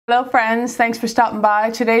Hello friends, thanks for stopping by.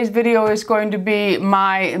 Today's video is going to be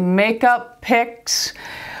my makeup picks.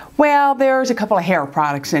 Well, there's a couple of hair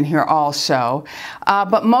products in here also,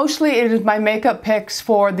 but mostly it is my makeup picks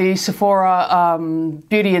for the Sephora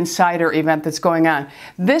Beauty Insider event that's going on.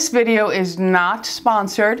 This video is not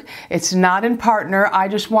sponsored. It's not in partner. I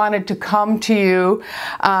just wanted to come to you.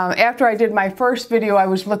 After I did my first video, I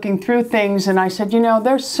was looking through things and I said, you know,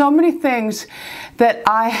 there's so many things that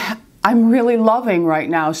I'm really loving right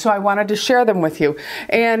now, so I wanted to share them with you.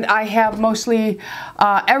 And I have mostly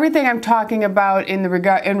everything I'm talking about in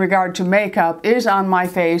regard to makeup is on my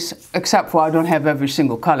face, except for I don't have every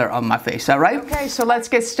single color on my face, all right? Okay, so let's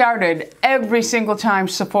get started. Every single time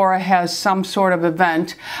Sephora has some sort of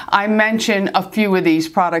event, I mention a few of these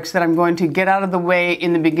products that I'm going to get out of the way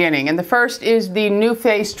in the beginning. And the first is the New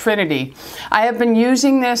Face Trinity. I have been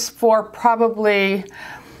using this for probably,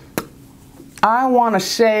 I want to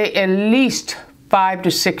say at least 5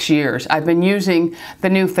 to 6 years. I've been using the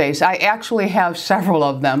New Face. I actually have several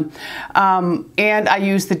of them. And I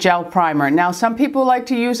use the gel primer. Now, some people like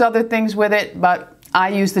to use other things with it, but I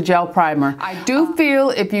use the gel primer. I do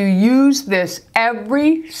feel if you use this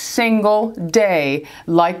every single day,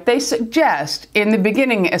 like they suggest, in the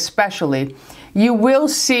beginning especially, you will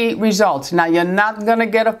see results. Now, you're not gonna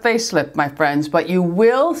get a facelift, my friends, but you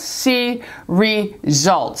will see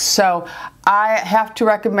results. So I have to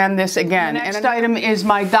recommend this again. The next item is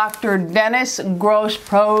my Dr. Dennis Gross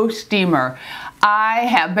Pro Steamer. I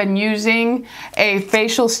have been using a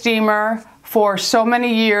facial steamer for so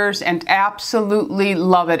many years and absolutely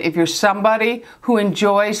love it. If you're somebody who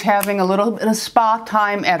enjoys having a little bit of spa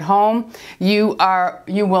time at home, you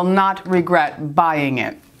will not regret buying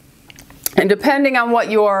it. And depending on what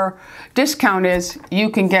your discount is, you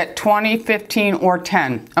can get 20, 15, or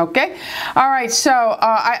 10, okay? All right, so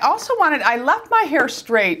I left my hair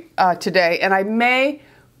straight today, and I may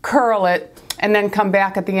curl it and then come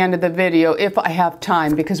back at the end of the video if I have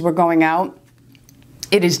time, because we're going out.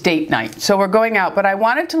 It is date night, so we're going out, but I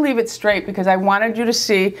wanted to leave it straight because I wanted you to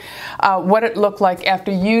see what it looked like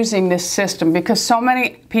after using this system, because so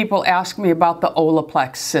many people ask me about the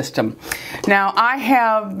Olaplex system. Now, I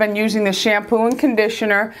have been using the shampoo and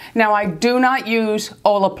conditioner. Now, I do not use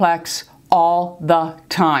Olaplex all the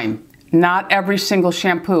time. Not every single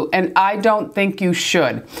shampoo, and I don't think you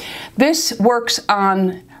should. This works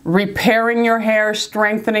on repairing your hair,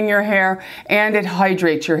 strengthening your hair, and it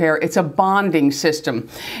hydrates your hair. It's a bonding system.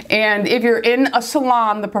 And if you're in a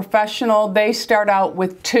salon, the professional, they start out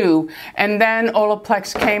with 2, and then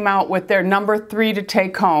Olaplex came out with their number 3 to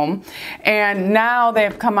take home, and now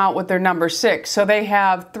they've come out with their number 6. So they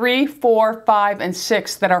have 3, 4, 5, and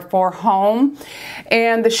 6 that are for home.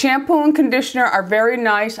 And the shampoo and conditioner are very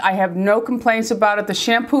nice. I have no complaints about it. The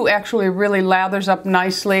shampoo actually really lathers up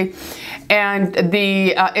nicely, and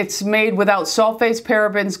it's made without sulfates,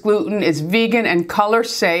 parabens, gluten. It's vegan and color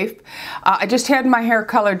safe. I just had my hair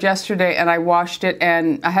colored yesterday and I washed it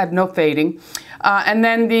and I had no fading. And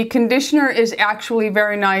then the conditioner is actually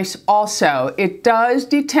very nice also. It does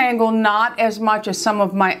detangle, not as much as some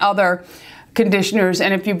of my other conditioners,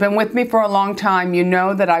 and if you've been with me for a long time, you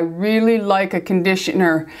know that I really like a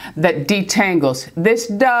conditioner that detangles. This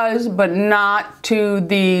does, but not to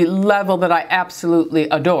the level that I absolutely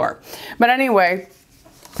adore. But anyway,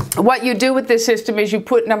 what you do with this system is you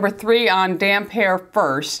put number 3 on damp hair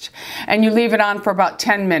first, and you leave it on for about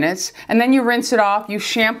 10 minutes, and then you rinse it off, you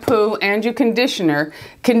shampoo, and you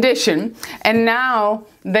condition, and now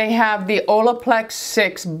they have the Olaplex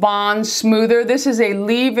 6 Bond Smoother. This is a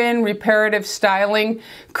leave-in reparative styling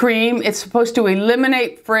cream. It's supposed to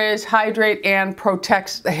eliminate frizz, hydrate, and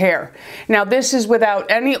protects the hair. Now, this is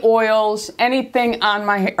without any oils, anything on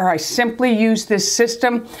my hair. I simply use this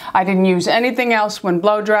system. I didn't use anything else when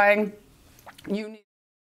blow drying. You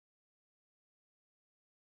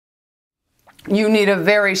need a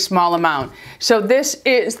very small amount. So this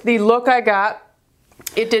is the look I got.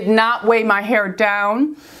 It did not weigh my hair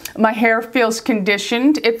down. My hair feels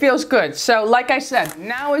conditioned. It feels good. So like I said,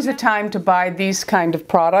 now is the time to buy these kind of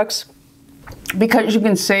products because you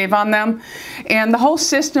can save on them. And the whole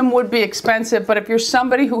system would be expensive, but if you're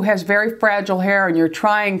somebody who has very fragile hair and you're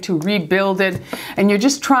trying to rebuild it and you're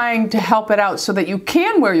just trying to help it out so that you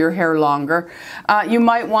can wear your hair longer, you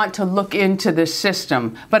might want to look into this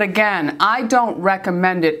system. But again, I don't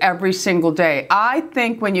recommend it every single day. I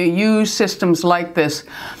think when you use systems like this,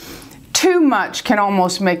 too much can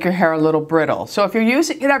almost make your hair a little brittle. So if you're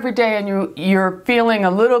using it every day and you're feeling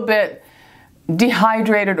a little bit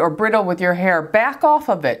dehydrated or brittle with your hair, back off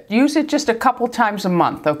of it. Use it just a couple times a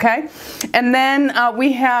month, okay? And then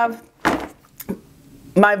we have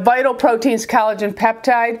My Vital Proteins Collagen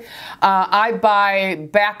Peptide, I buy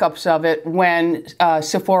backups of it when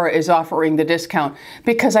Sephora is offering the discount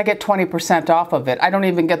because I get 20% off of it. I don't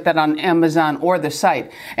even get that on Amazon or the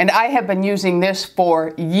site. And I have been using this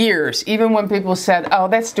for years, even when people said, oh,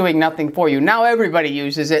 that's doing nothing for you. Now everybody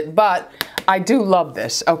uses it, but I do love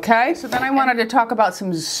this, okay? So then I wanted to talk about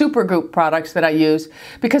some Supergoop products that I use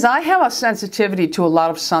because I have a sensitivity to a lot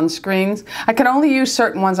of sunscreens. I can only use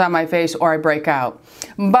certain ones on my face or I break out.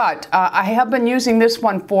 But I have been using this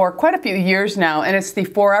one for quite a few years now, and it's the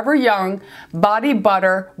Forever Young Body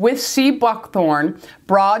Butter with Sea Buckthorn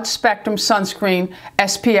Broad Spectrum Sunscreen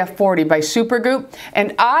SPF 40 by Supergoop.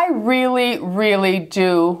 And I really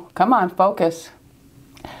do, come on, focus.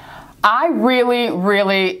 I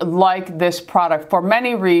really like this product for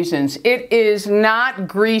many reasons. It is not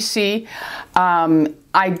greasy.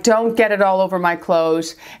 I don't get it all over my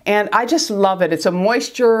clothes, and I just love it. It's a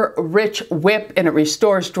moisture-rich whip, and it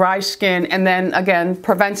restores dry skin, and then again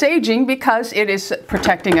prevents aging because it is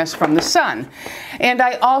protecting us from the sun. And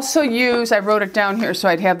I also use, I wrote it down here so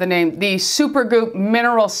I'd have the name, the Supergoop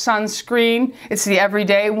Mineral Sunscreen. It's the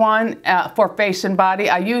everyday one for face and body.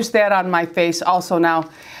 I use that on my face also now.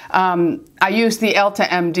 I use the Elta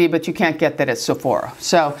MD, but you can't get that at Sephora.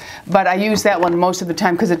 So, but I use that one most of the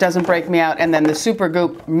time because it doesn't break me out, and then the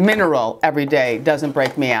Supergoop Mineral Everyday doesn't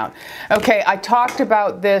break me out. Okay, I talked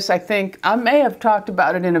about this, I think, I may have talked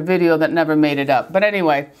about it in a video that never made it up. But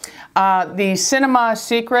anyway, the Cinema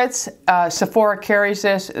Secrets, Sephora carries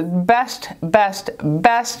this. Best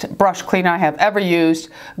brush cleaner I have ever used.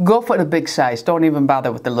 Go for the big size. Don't even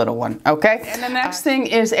bother with the little one, okay? And the next thing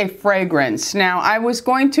is a fragrance. Now, I was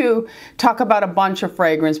going to talk about a bunch of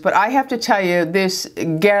fragrance, but I have to tell you this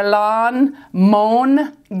Guerlain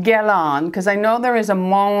Mon Guerlain, because I know there is a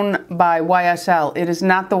Mon by YSL. It is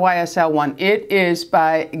not the YSL one. It is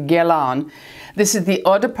by Guerlain. This is the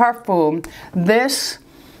Eau de Parfum. This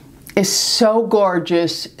is so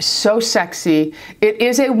gorgeous, so sexy. It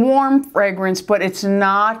is a warm fragrance, but it's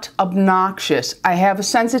not obnoxious. I have a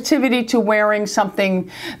sensitivity to wearing something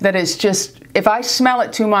that is just, if I smell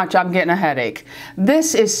it too much, I'm getting a headache.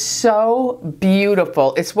 This is so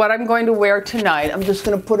beautiful. It's what I'm going to wear tonight. I'm just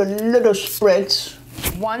going to put a little spritz.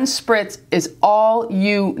 One spritz is all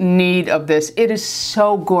you need of this. It is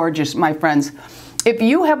so gorgeous, my friends. If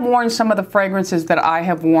you have worn some of the fragrances that I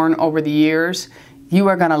have worn over the years, you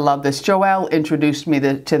are going to love this. Joelle introduced me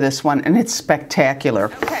to this one, and it's spectacular.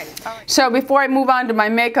 Okay. All right. So before I move on to my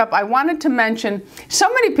makeup, I wanted to mention, so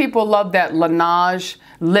many people love that Laneige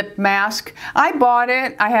lip mask. I bought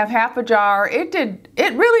it. I have half a jar. It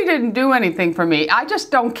really didn't do anything for me. I just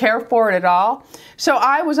don't care for it at all. So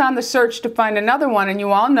I was on the search to find another one, and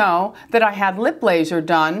you all know that I had lip laser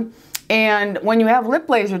done. And when you have lip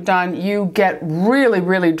laser done, you get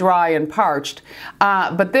really dry and parched.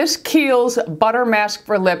 But this Kiehl's Butter Mask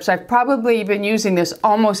for Lips, I've probably been using this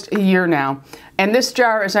almost a year now. And this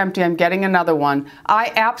jar is empty. I'm getting another one.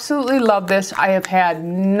 I absolutely love this. I have had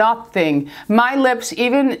nothing. My lips,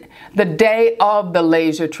 even the day of the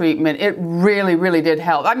laser treatment, it really did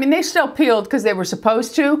help. I mean, they still peeled because they were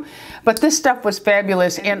supposed to, but this stuff was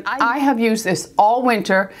fabulous. And I have used this all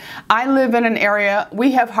winter. I live in an area,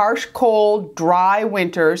 we have harsh, cold, dry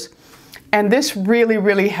winters. And this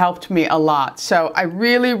really helped me a lot. So I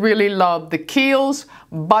really love the Kiehl's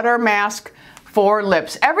Butter Mask for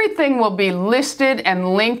Lips. Everything will be listed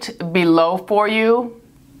and linked below for you.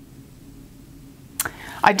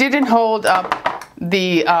 I didn't hold up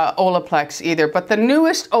the Olaplex either, but the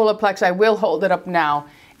newest Olaplex, I will hold it up now,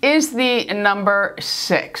 is the number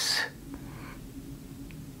 6.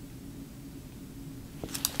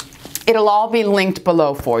 It'll all be linked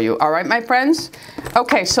below for you, all right, my friends?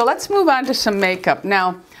 Okay, so let's move on to some makeup.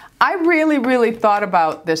 Now, I really thought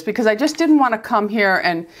about this because I just didn't want to come here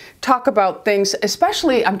and talk about things,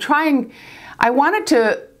 especially I wanted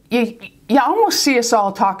to, you almost see us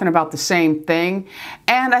all talking about the same thing,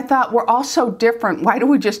 and I thought we're all so different. Why do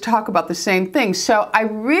we just talk about the same thing? So I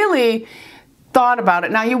really thought about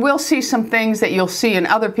it. Now you will see some things that you'll see in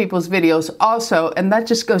other people's videos also, and that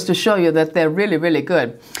just goes to show you that they're really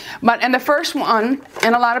good. But in the first one,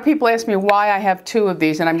 and a lot of people ask me why I have 2 of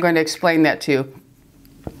these, and I'm going to explain that to you.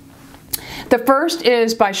 The first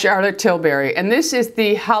is by Charlotte Tilbury, and this is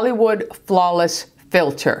the Hollywood Flawless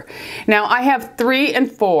Filter. Now I have 3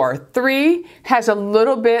 and 4. 3 has a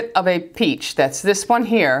little bit of a peach. That's this one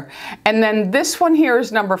here. And then this one here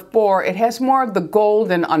is number 4. It has more of the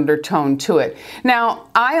golden undertone to it. Now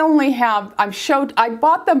I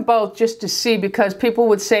bought them both just to see, because people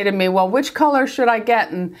would say to me, well, which color should I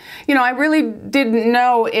get? And you know, I really didn't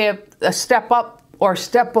know if a Step Up or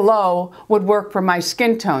step below would work for my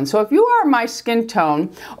skin tone. So if you are my skin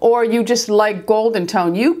tone or you just like golden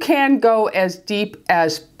tone, you can go as deep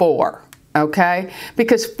as 4. Okay,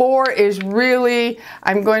 because 4 is really,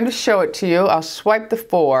 I'm going to show it to you. I'll swipe the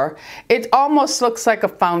 4. It almost looks like a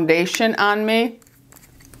foundation on me.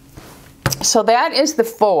 So that is the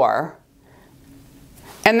 4.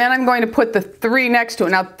 And then I'm going to put the 3 next to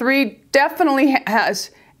it. Now 3 definitely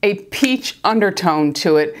has a peach undertone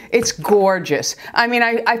to it. It's gorgeous. I mean,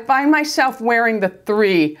 I find myself wearing the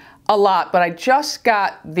 3 a lot, but I just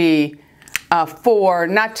got the 4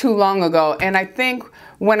 not too long ago, and I think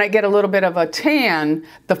when I get a little bit of a tan,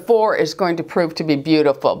 the 4 is going to prove to be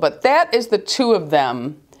beautiful. But that is the 2 of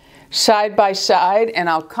them side by side, and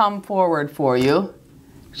I'll come forward for you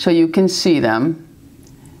so you can see them.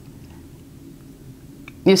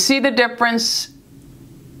 You see the difference?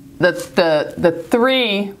 The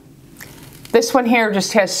 3, this one here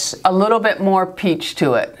just has a little bit more peach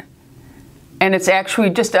to it. And it's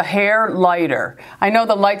actually just a hair lighter. I know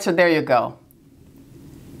the lights are, there you go.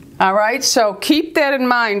 All right, so keep that in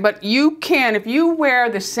mind, but you can, if you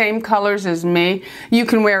wear the same colors as me, you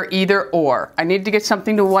can wear either or. I need to get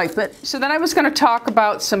something to wipe it. So then I was gonna talk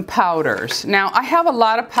about some powders. Now, I have a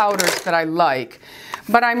lot of powders that I like,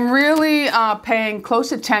 but I'm really paying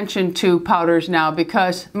close attention to powders now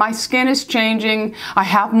because my skin is changing. I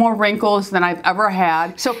have more wrinkles than I've ever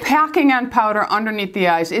had. So packing on powder underneath the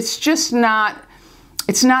eyes, it's just not,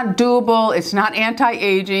 it's not doable, it's not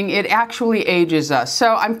anti-aging, it actually ages us.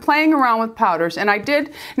 So I'm playing around with powders, and I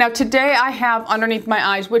did, now today I have underneath my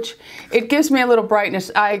eyes, which it gives me a little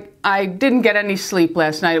brightness. I didn't get any sleep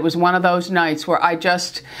last night. It was one of those nights where I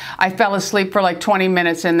fell asleep for like 20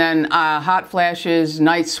 minutes and then hot flashes,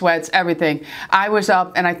 night sweats, everything. I was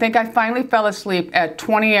up, and I think I finally fell asleep at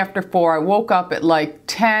 20 after 4. I woke up at like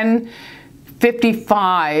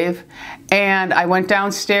 10:55, and I went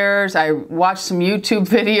downstairs, I watched some YouTube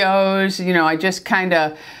videos, you know, I just kind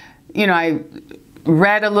of, you know, I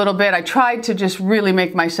read a little bit. I tried to just really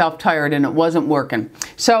make myself tired, and it wasn't working.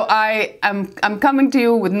 So I'm coming to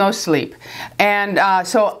you with no sleep. And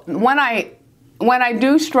so when I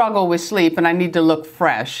do struggle with sleep and I need to look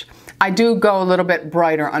fresh, I do go a little bit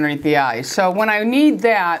brighter underneath the eyes. So when I need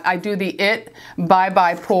that, I do the IT Bye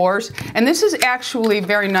Bye Pores. And this is actually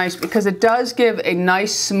very nice because it does give a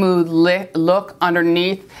nice smooth look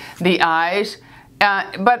underneath the eyes.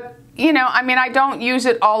 But you know, I mean, I don't use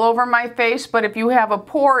it all over my face, but if you have a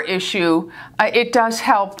pore issue, it does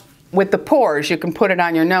help with the pores. You can put it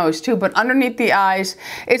on your nose too, but underneath the eyes,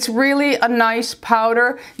 it's really a nice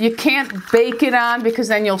powder. You can't bake it on because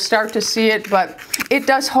then you'll start to see it, but it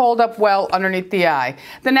does hold up well underneath the eye.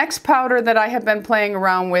 The next powder that I have been playing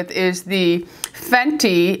around with is the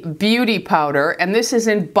Fenty Beauty Powder, and this is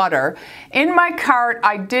in butter. In my cart,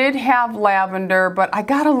 I did have lavender, but I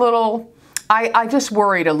got a little, I just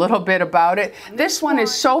worried a little bit about it. This one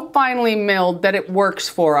is so finely milled that it works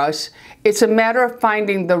for us. It's a matter of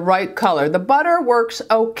finding the right color. The butter works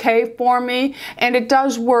okay for me, and it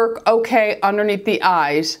does work okay underneath the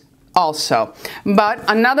eyes also. But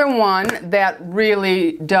another one that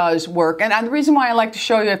really does work, and the reason why I like to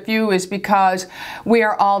show you a few is because we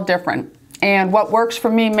are all different. And what works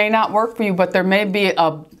for me may not work for you, but there may be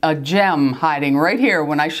a gem hiding right here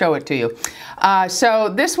when I show it to you. So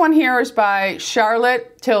this one here is by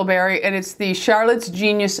Charlotte Tilbury, and it's the Charlotte's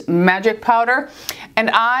Genius Magic Powder. And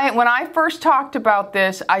when I first talked about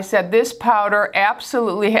this, I said this powder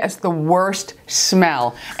absolutely has the worst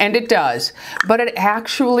smell, and it does, but it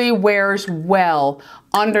actually wears well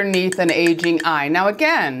underneath an aging eye. Now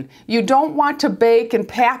again, you don't want to bake and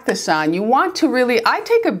pack this on. You want to really, I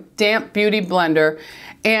take a damp beauty blender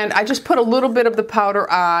and I just put a little bit of the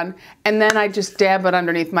powder on, and then I just dab it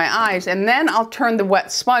underneath my eyes, and then I'll turn the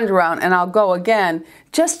wet sponge around and I'll go again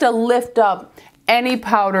just to lift up any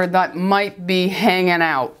powder that might be hanging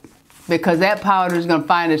out, because that powder is going to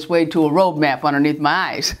find its way to a road map underneath my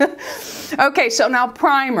eyes. Okay, so now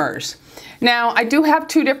primers. Now, I do have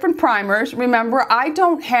 2 different primers. Remember, I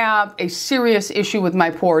don't have a serious issue with my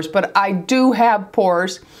pores, but I do have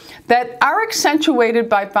pores that are accentuated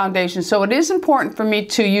by foundation. So it is important for me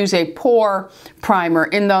to use a pore primer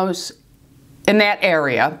in that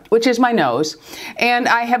area, which is my nose. And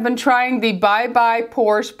I have been trying the Bye Bye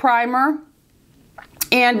Pores primer,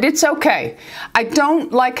 and it's okay. I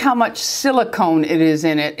don't like how much silicone it is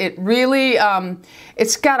in it. It really,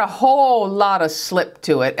 it's got a whole lot of slip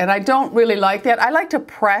to it, and I don't really like that. I like to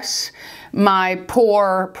press my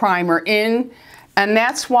pore primer in, and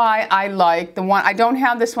that's why I like the one. I don't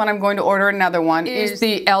have this one. I'm going to order another one. Is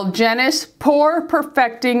the Ageless Pore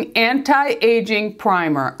Perfecting Anti-Aging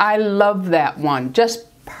Primer. I love that one. Just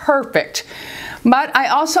perfect But I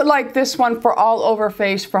also like this one for all over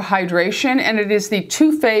face for hydration, and it is the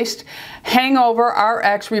Too Faced Hangover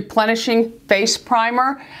RX Replenishing Face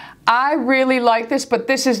Primer. I really like this, but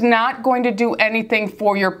this is not going to do anything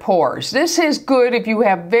for your pores. This is good if you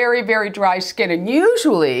have very, very dry skin, and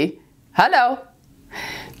usually,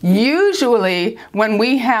 usually when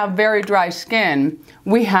we have very dry skin,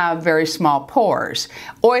 we have very small pores.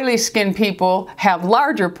 Oily skin people have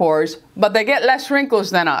larger pores, but they get less wrinkles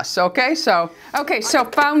than us, okay? So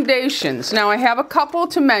foundations. Now I have a couple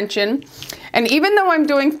to mention, and even though I'm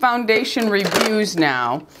doing foundation reviews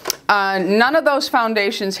now, none of those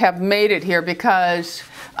foundations have made it here because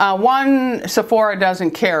one, Sephora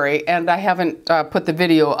doesn't carry, and I haven't put the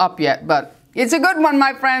video up yet, but it's a good one,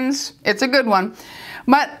 my friends. It's a good one.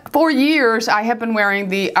 But for years, I have been wearing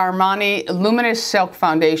the Armani Luminous Silk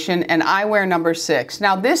Foundation, and I wear number 6.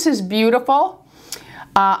 Now, this is beautiful.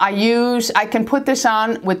 I can put this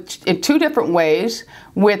on in 2 different ways,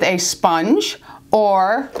 with a sponge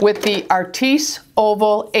or with the Artis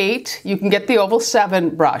Oval 8. You can get the Oval 7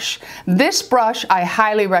 brush. This brush I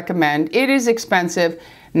highly recommend. It is expensive.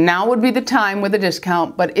 Now would be the time with a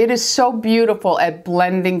discount, but it is so beautiful at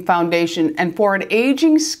blending foundation, and for an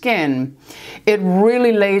aging skin, it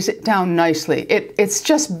really lays it down nicely. It's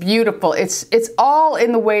just beautiful. It's all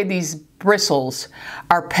in the way these bristles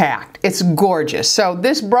are packed. It's gorgeous. So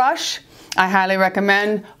this brush, I highly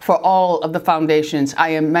recommend for all of the foundations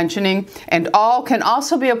I am mentioning, and all can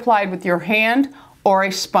also be applied with your hand or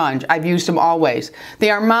a sponge. I've used them always. The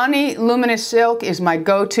Armani Luminous Silk is my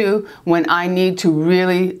go-to when I need to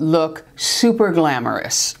really look super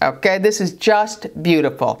glamorous. Okay, this is just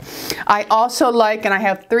beautiful. I also like, and I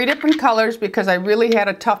have 3 different colors because I really had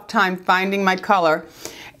a tough time finding my color.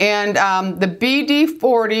 And the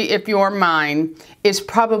BD40, if you're mine, is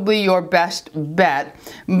probably your best bet.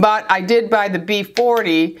 But I did buy the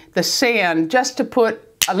B40, the sand, just to put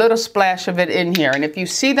a little splash of it in here. And if you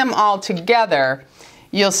see them all together,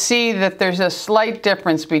 you'll see that there's a slight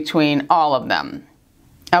difference between all of them.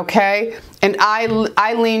 Okay? And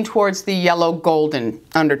I lean towards the yellow golden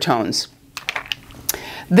undertones.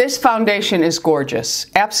 This foundation is gorgeous.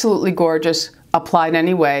 Absolutely gorgeous. Applied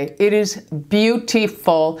anyway. It is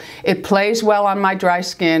beautiful. It plays well on my dry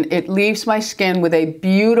skin. It leaves my skin with a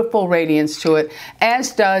beautiful radiance to it,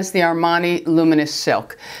 as does the Armani Luminous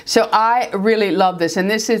Silk. So I really love this. And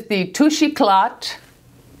this is the Touche Éclat.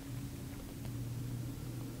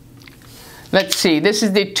 Let's see, this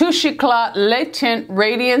is the Touche Éclat Le Tint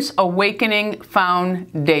Radiance Awakening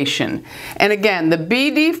Foundation. And again, the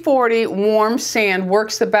BD40 Warm Sand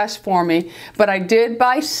works the best for me, but I did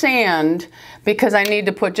buy sand because I need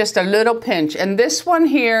to put just a little pinch. And this one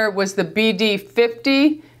here was the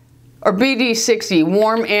BD50 or BD60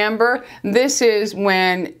 Warm Amber. This is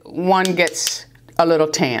when one gets a little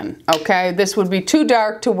tan, okay? This would be too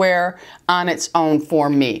dark to wear on its own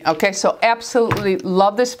for me, okay? So absolutely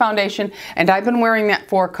love this foundation, and I've been wearing that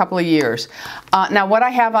for a couple of years. Now what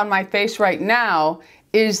I have on my face right now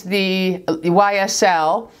is the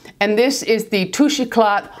YSL, and this is the Touche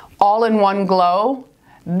Éclat All-in-One Glow.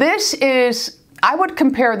 This is, I would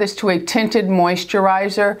compare this to a tinted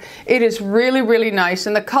moisturizer. It is really, really nice.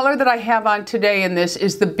 And the color that I have on today in this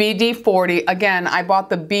is the BD40. Again, I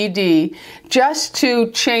bought the BD just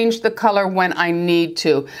to change the color when I need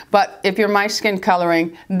to. But if you're my skin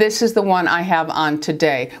coloring, this is the one I have on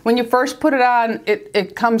today. When you first put it on,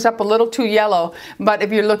 it comes up a little too yellow. But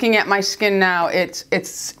if you're looking at my skin now,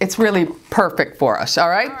 it's really perfect for us, all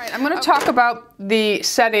right? All right, I'm gonna talk about the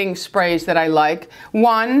setting sprays that I like.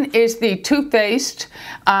 One is the Too Faced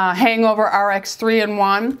Hangover RX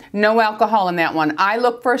 3-in-1. No alcohol in that one. I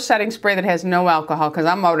look for a setting spray that has no alcohol because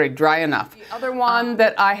I'm already dry enough. The other one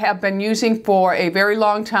that I have been using for a very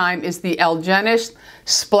long time is the Ageless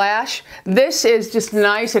Splash. This is just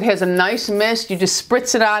nice. It has a nice mist. You just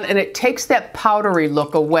spritz it on and it takes that powdery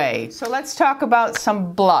look away. So let's talk about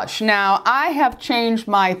some blush. Now, I have changed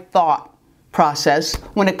my thought process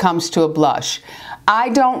when it comes to a blush. I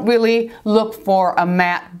don't really look for a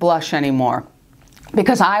matte blush anymore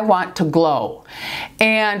because I want to glow,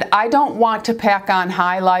 and I don't want to pack on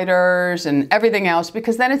highlighters and everything else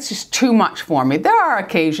because then it's just too much for me. There are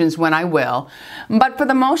occasions when I will, but for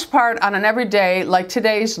the most part on an everyday like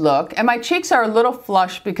today's look, and my cheeks are a little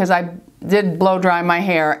flushed because I did blow dry my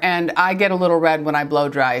hair and I get a little red when I blow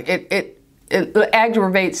dry. it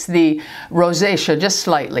aggravates the rosacea just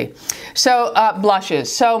slightly. So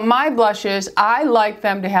blushes. So my blushes, I like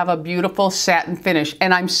them to have a beautiful satin finish,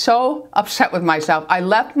 and I'm so upset with myself. I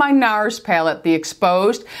left my NARS palette, the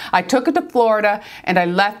Exposed. I took it to Florida and I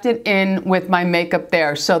left it in with my makeup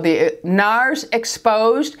there. So the NARS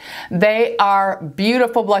Exposed, they are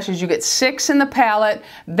beautiful blushes. You get 6 in the palette.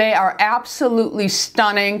 They are absolutely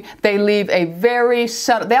stunning. They leave a very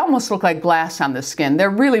subtle, they almost look like glass on the skin. They're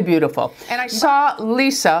really beautiful. And I saw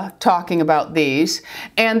Lisa talking about these,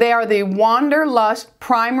 and they are the Wanderlust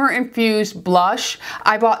Primer Infused Blush.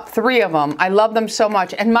 I bought 3 of them. I love them so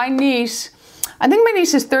much. And my niece, I think my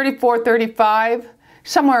niece is 34, 35,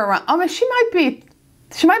 somewhere around, I mean, she might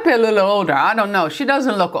be a little older. I don't know. She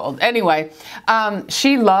doesn't look old. Anyway,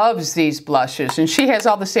 she loves these blushes, and she has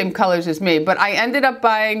all the same colors as me. But I ended up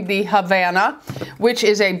buying the Havanna, which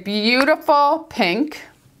is a beautiful pink.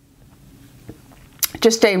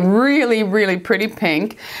 Just a really, really pretty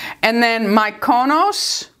pink. And then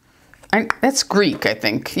Mykonos, that's Greek, I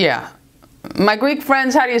think. Yeah. My Greek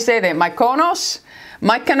friends, how do you say that? Mykonos?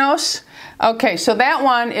 Mykonos? Okay, so that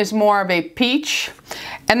one is more of a peach.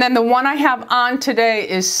 And then the one I have on today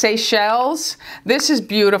is Seychelles. This is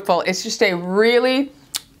beautiful. It's just a really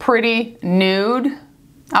pretty nude.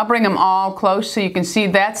 I'll bring them all close so you can see.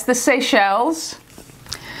 That's the Seychelles.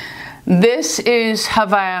 This is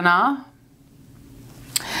Havanna.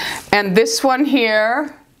 And this one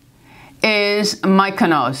here is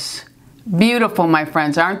Mykonos. Beautiful, my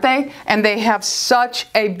friends, aren't they? And they have such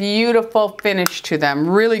a beautiful finish to them.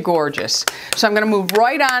 Really gorgeous. So I'm going to move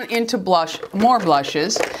right on into more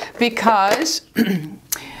blushes, because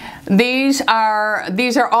these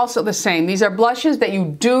are also the same. These are blushes that you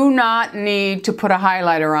do not need to put a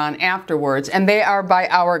highlighter on afterwards, and they are by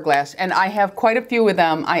Hourglass, and I have quite a few of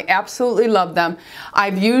them. I absolutely love them.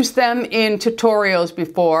 I've used them in tutorials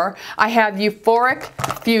before. I have Euphoric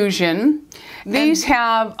Fusion. These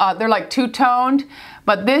have, they're like two-toned,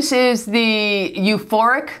 but this is the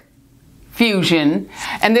Euphoric Fusion,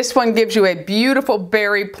 and this one gives you a beautiful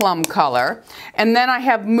berry plum color. And then I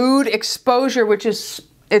have Mood Exposure, which is,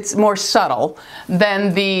 it's more subtle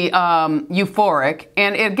than the Euphoric,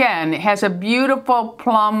 and again, it has a beautiful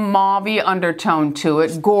plum mauve undertone to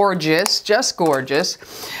it. Gorgeous, just gorgeous.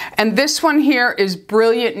 And this one here is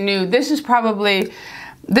Brilliant Nude.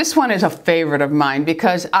 This one is a favorite of mine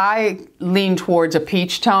because I lean towards a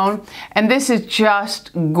peach tone, and this is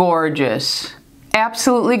just gorgeous.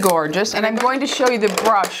 Absolutely gorgeous. And I'm going to show you the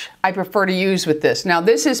brush I prefer to use with this. Now,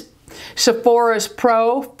 this is Sephora's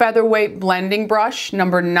Pro Featherweight Blending Brush,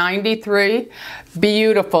 number 93.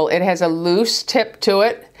 Beautiful. It has a loose tip to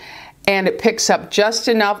it, and it picks up just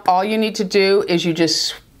enough. All you need to do is you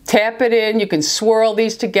just tap it in. You can swirl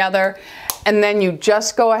these together, and then you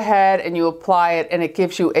just go ahead and you apply it, and it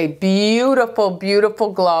gives you a beautiful,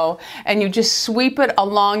 beautiful glow. And you just sweep it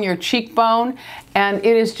along your cheekbone, and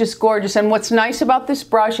it is just gorgeous. And what's nice about this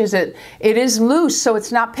brush is that it is loose, so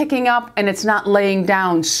it's not picking up and it's not laying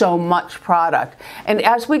down so much product. And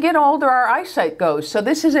as we get older, our eyesight goes. So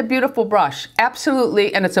this is a beautiful brush,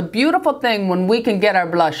 absolutely. And it's a beautiful thing when we can get our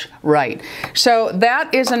blush right. So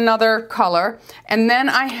that is another color. And then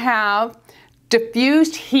I have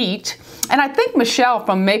Diffused Heat. And I think Michelle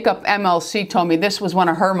from Makeup MLC told me this was one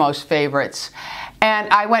of her most favorites. And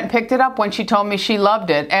I went and picked it up when she told me she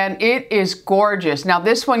loved it. And it is gorgeous. Now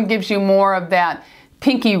this one gives you more of that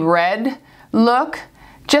pinky red look.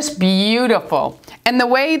 Just beautiful. And the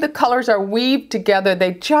way the colors are weaved together,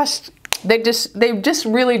 they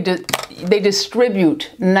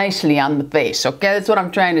distribute nicely on the face. Okay, that's what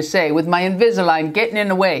I'm trying to say with my Invisalign getting in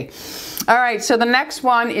the way. All right, so the next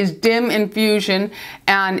one is Dim Infusion,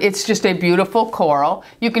 and it's just a beautiful coral.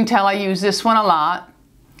 You can tell I use this one a lot.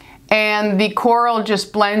 And the coral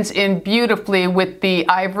just blends in beautifully with the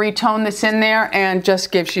ivory tone that's in there, and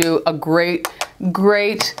just gives you a great,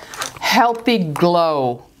 great, healthy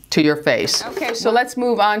glow to your face. Okay, so let's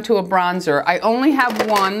move on to a bronzer. I only have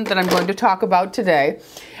one that I'm going to talk about today.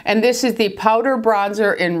 And this is the Powder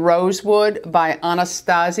Bronzer in Rosewood by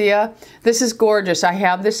Anastasia. This is gorgeous. I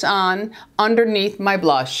have this on underneath my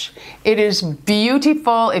blush. It is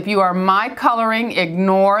beautiful. If you are my coloring,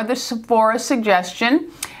 ignore the Sephora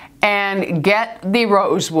suggestion and get the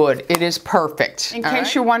Rosewood. It is perfect. In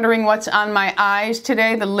case you're wondering what's on my eyes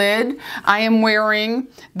today, the lid, I am wearing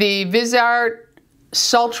the Vizart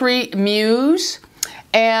Sultry Muse,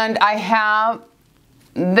 and I have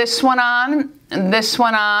this one on, this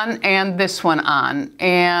one on, and this one on.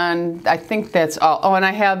 And I think that's all. Oh, and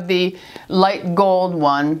I have the light gold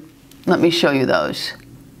one. Let me show you those.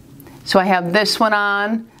 So I have this one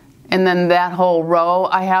on, and then that whole row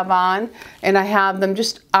I have on, and I have them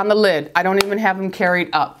just on the lid. I don't even have them carried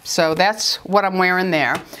up. So that's what I'm wearing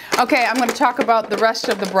there. Okay, I'm going to talk about the rest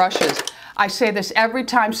of the brushes. I say this every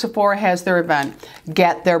time Sephora has their event.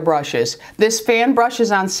 Get their brushes. This fan brush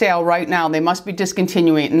is on sale right now. They must be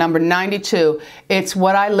discontinuing. Number 92. It's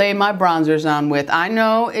what I lay my bronzers on with. I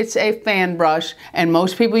know it's a fan brush and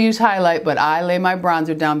most people use highlight, but I lay my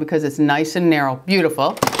bronzer down because it's nice and narrow.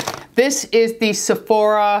 Beautiful. This is the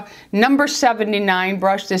Sephora number 79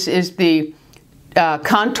 brush. This is the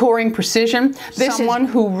contouring precision. This is one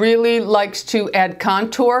who really likes to add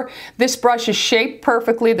contour. This brush is shaped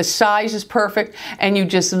perfectly, the size is perfect, and you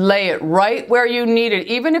just lay it right where you need it.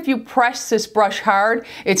 Even if you press this brush hard,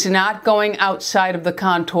 it's not going outside of the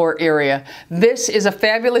contour area. This is a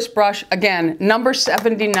fabulous brush. Again, number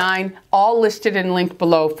 79, all listed and linked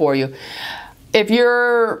below for you. If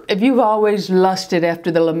you've always lusted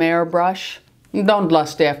after the La Mer brush, don't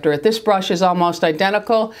lust after it. This brush is almost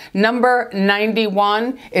identical. Number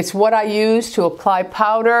 91, it's what I use to apply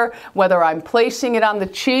powder, whether I'm placing it on the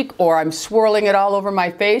cheek or I'm swirling it all over my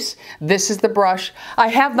face. This is the brush. I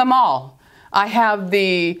have them all. I have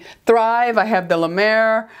the Thrive, I have the La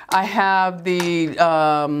Mer, I have the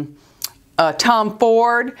Tom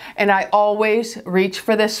Ford, and I always reach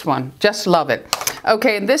for this one. Just love it.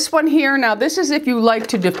 Okay, this one here, now this is if you like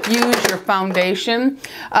to diffuse your foundation.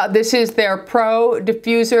 This is their Pro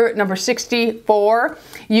Diffuser number 64.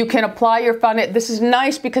 You can apply your foundation. This is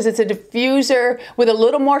nice because it's a diffuser with a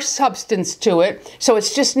little more substance to it. So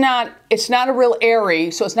it's just not, it's not a real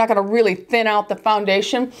airy, so it's not gonna really thin out the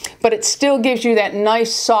foundation, but it still gives you that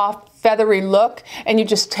nice, soft, feathery look, and you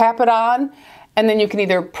just tap it on, and then you can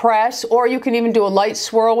either press or you can even do a light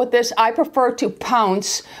swirl with this. I prefer to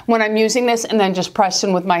pounce when I'm using this and then just press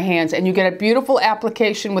in with my hands, and you get a beautiful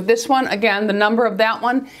application with this one. Again, the number of that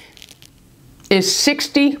one is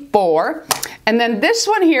 64. And then this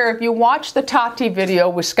one here, if you watch the Tati video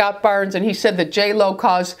with Scott Barnes, and he said that J-Lo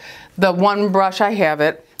caused the one brush, I have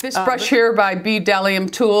it. This brush here by Bdellium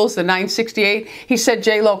Tools, the 968, he said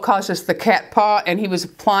J-Lo causes the cat paw, and he was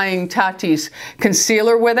applying Tati's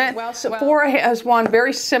concealer with it. Well, Sephora has one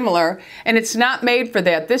very similar, and it's not made for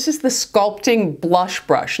that. This is the Sculpting Blush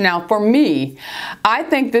Brush. Now, for me, I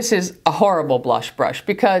think this is a horrible blush brush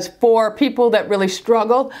because for people that really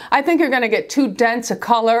struggle, I think you're going to get too dense a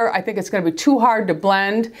color. I think it's going to be too hard to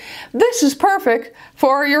blend. This is perfect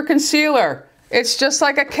for your concealer. It's just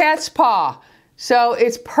like a cat's paw. So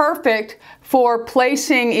it's perfect for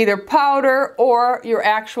placing either powder or your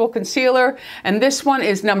actual concealer. And this one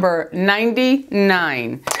is number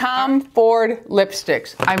 99. Tom Ford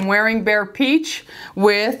lipsticks. I'm wearing Bare Peach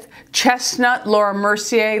with Chestnut Laura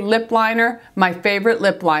Mercier lip liner, my favorite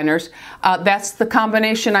lip liners. That's the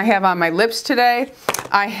combination I have on my lips today.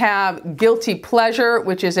 I have Guilty Pleasure,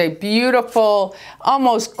 which is a beautiful,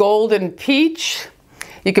 almost golden peach.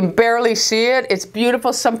 You can barely see it. It's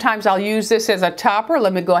beautiful. Sometimes I'll use this as a topper.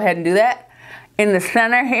 Let me go ahead and do that. In the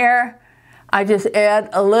center here, I just add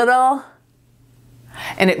a little,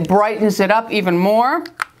 and it brightens it up even more.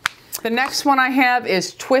 The next one I have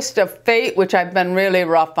is Twist of Fate, which I've been really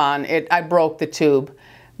rough on. I broke the tube,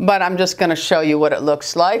 but I'm just gonna show you what it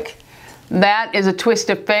looks like. That is a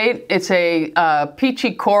Twist of Fate. It's a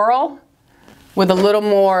peachy coral with a little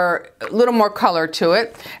more color to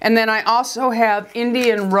it. And then I also have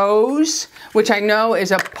Indian Rose, which I know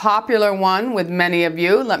is a popular one with many of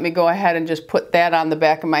you. Let me go ahead and just put that on the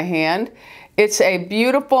back of my hand. It's a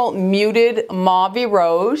beautiful muted mauve-y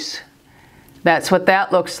rose. That's what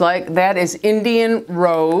that looks like. That is Indian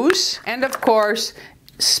Rose. And of course,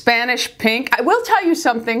 Spanish Pink. I will tell you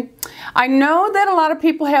something. I know that a lot of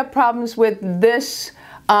people have problems with this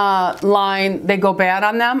line, they go bad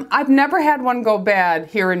on them. I've never had one go bad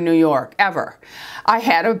here in New York, ever. I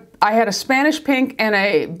had a Spanish Pink and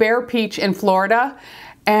a Bare Peach in Florida,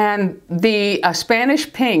 and the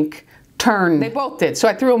Spanish Pink turned. They both did, so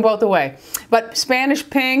I threw them both away. But Spanish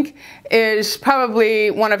Pink is probably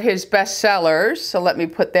one of his best sellers, so let me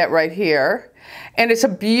put that right here. And it's a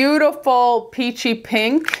beautiful peachy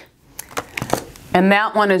pink. And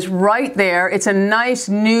that one is right there. It's a nice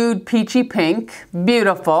nude peachy pink.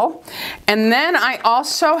 Beautiful. And then I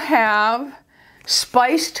also have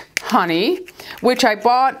Spiced Honey, which I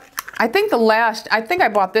bought, I think I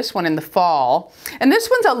bought this one in the fall. And this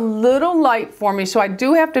one's a little light for me, so I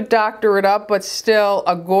do have to doctor it up, but still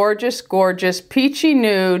a gorgeous, gorgeous peachy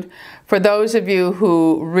nude for those of you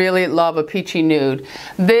who really love a peachy nude.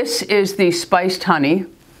 This is the Spiced Honey,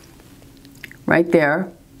 right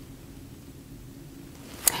there.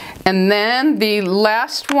 And then the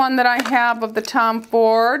last one that I have of the Tom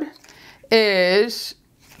Ford is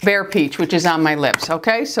Bear Peach, which is on my lips.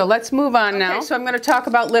 Okay, so let's move on now. Okay, so I'm going to talk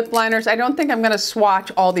about lip liners. I don't think I'm going to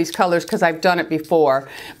swatch all these colors because I've done it before,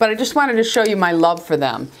 but I just wanted to show you my love for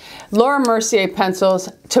them. Laura Mercier pencils,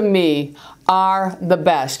 to me, are the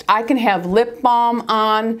best. I can have lip balm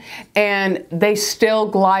on and they still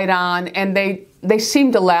glide on, and they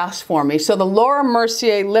seem to last for me. So the Laura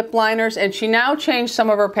Mercier lip liners, and she now changed some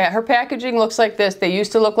of her packaging looks like this. They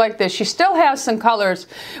used to look like this. She still has some colors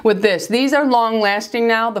with this. These are long lasting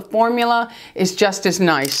now. The formula is just as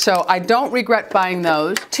nice. So I don't regret buying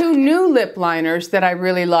those. Two new lip liners that I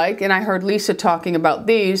really like, and I heard Lisa talking about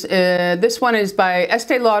these. This one is by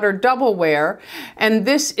Estee Lauder Double Wear, and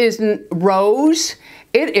this is Rose.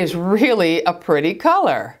 It is really a pretty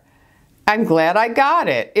color. I'm glad I got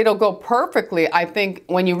it. It'll go perfectly, I think,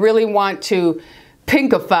 when you really want to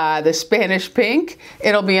pinkify the Spanish pink.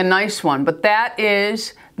 It'll be a nice one. But that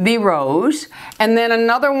is the Rose. And then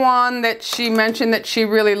another one that she mentioned that she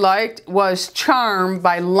really liked was Charm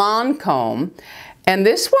by Lancome. And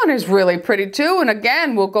this one is really pretty too. And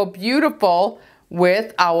again, will go beautiful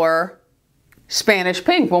with our Spanish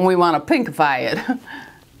pink when we want to pinkify it.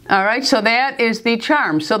 All right, so that is the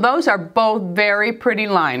Charm. So those are both very pretty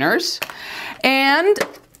liners. And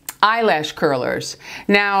eyelash curlers.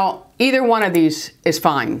 Now, either one of these is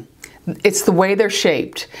fine. It's the way they're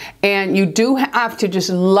shaped. And you do have to just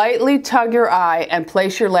lightly tug your eye and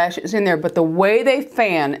place your lashes in there. But the way they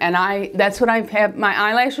fan, and that's what I have, my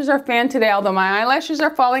eyelashes are fanned today, although my eyelashes are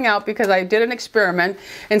falling out because I did an experiment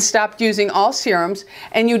and stopped using all serums.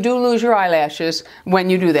 And you do lose your eyelashes when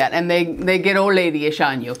you do that. And they get old lady-ish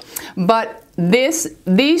on you. But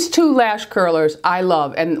these two lash curlers I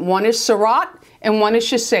love. And one is Surratt and one is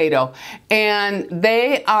Shiseido. And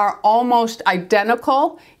they are almost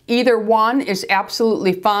identical. Either one is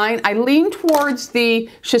absolutely fine. I lean towards the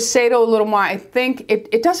Shiseido a little more. I think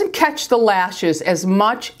it doesn't catch the lashes as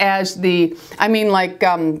much as the, I mean like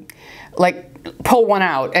pull one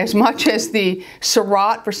out, as much as the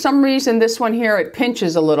Surratt. For some reason, this one here, it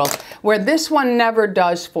pinches a little, where this one never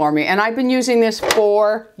does for me. And I've been using this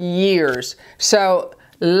for years. So,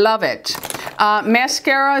 love it.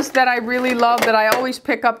 Mascaras that I really love, that I always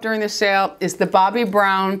pick up during the sale, is the Bobbi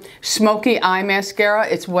Brown Smoky Eye Mascara.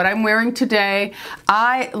 It's what I'm wearing today.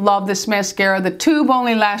 I love this mascara. The tube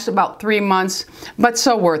only lasts about 3 months, but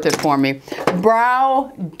so worth it for me.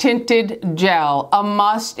 Brow Tinted Gel, a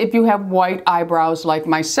must if you have white eyebrows like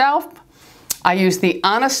myself. I use the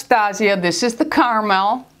Anastasia. This is the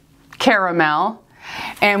Caramel.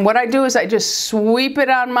 And what I do is I just sweep it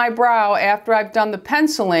on my brow after I've done the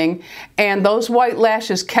penciling, and those white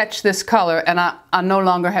lashes catch this color, and I no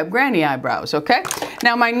longer have granny eyebrows, okay?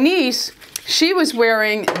 Now my niece, she was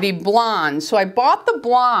wearing the blonde, so I bought the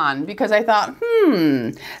blonde because I thought,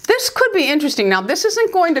 this could be interesting. Now this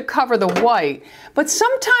isn't going to cover the white, but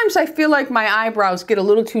sometimes I feel like my eyebrows get a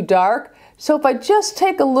little too dark, so if I just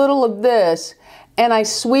take a little of this and I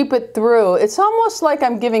sweep it through, it's almost like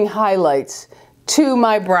I'm giving highlights to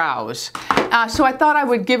my brows. So I thought I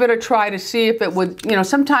would give it a try to see if it would, you know,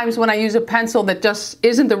 sometimes when I use a pencil that just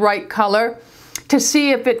isn't the right color, to see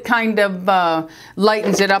if it kind of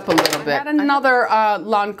lightens it up a little bit. I got another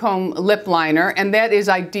Lancome lip liner, and that is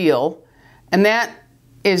Ideal. And that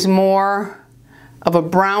is more of a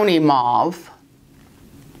brownie mauve.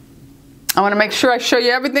 I want to make sure I show you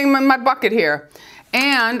everything in my bucket here.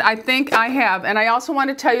 And I think I have, and I also want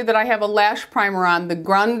to tell you that I have a lash primer on, the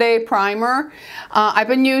Grande Primer. I've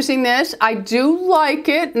been using this. I do like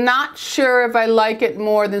it. Not sure if I like it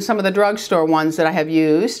more than some of the drugstore ones that I have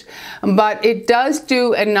used. But it does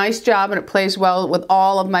do a nice job, and it plays well with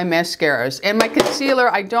all of my mascaras. And my concealer,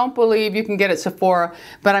 I don't believe you can get at Sephora,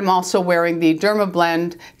 but I'm also wearing the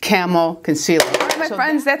Dermablend Camo Concealer. All right, my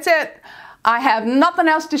friends, that's it. I have nothing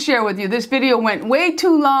else to share with you. This video went way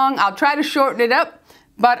too long. I'll try to shorten it up.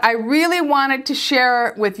 But I really wanted to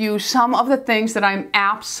share with you some of the things that I'm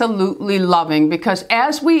absolutely loving, because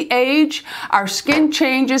as we age, our skin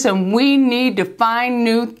changes and we need to find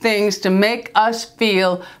new things to make us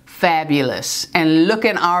feel fabulous and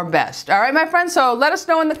looking our best. All right, my friends, so let us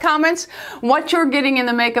know in the comments what you're getting in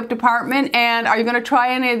the makeup department, and are you going to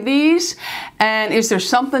try any of these? And is there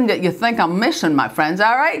something that you think I'm missing, my friends?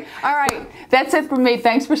 All right, that's it for me.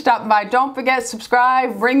 Thanks for stopping by. Don't forget,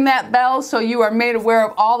 subscribe, ring that bell so you are made aware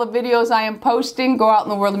of all the videos I am posting. Go out in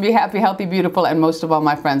the world and be happy, healthy, beautiful, and most of all,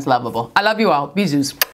 my friends, lovable. I love you all. Bisous.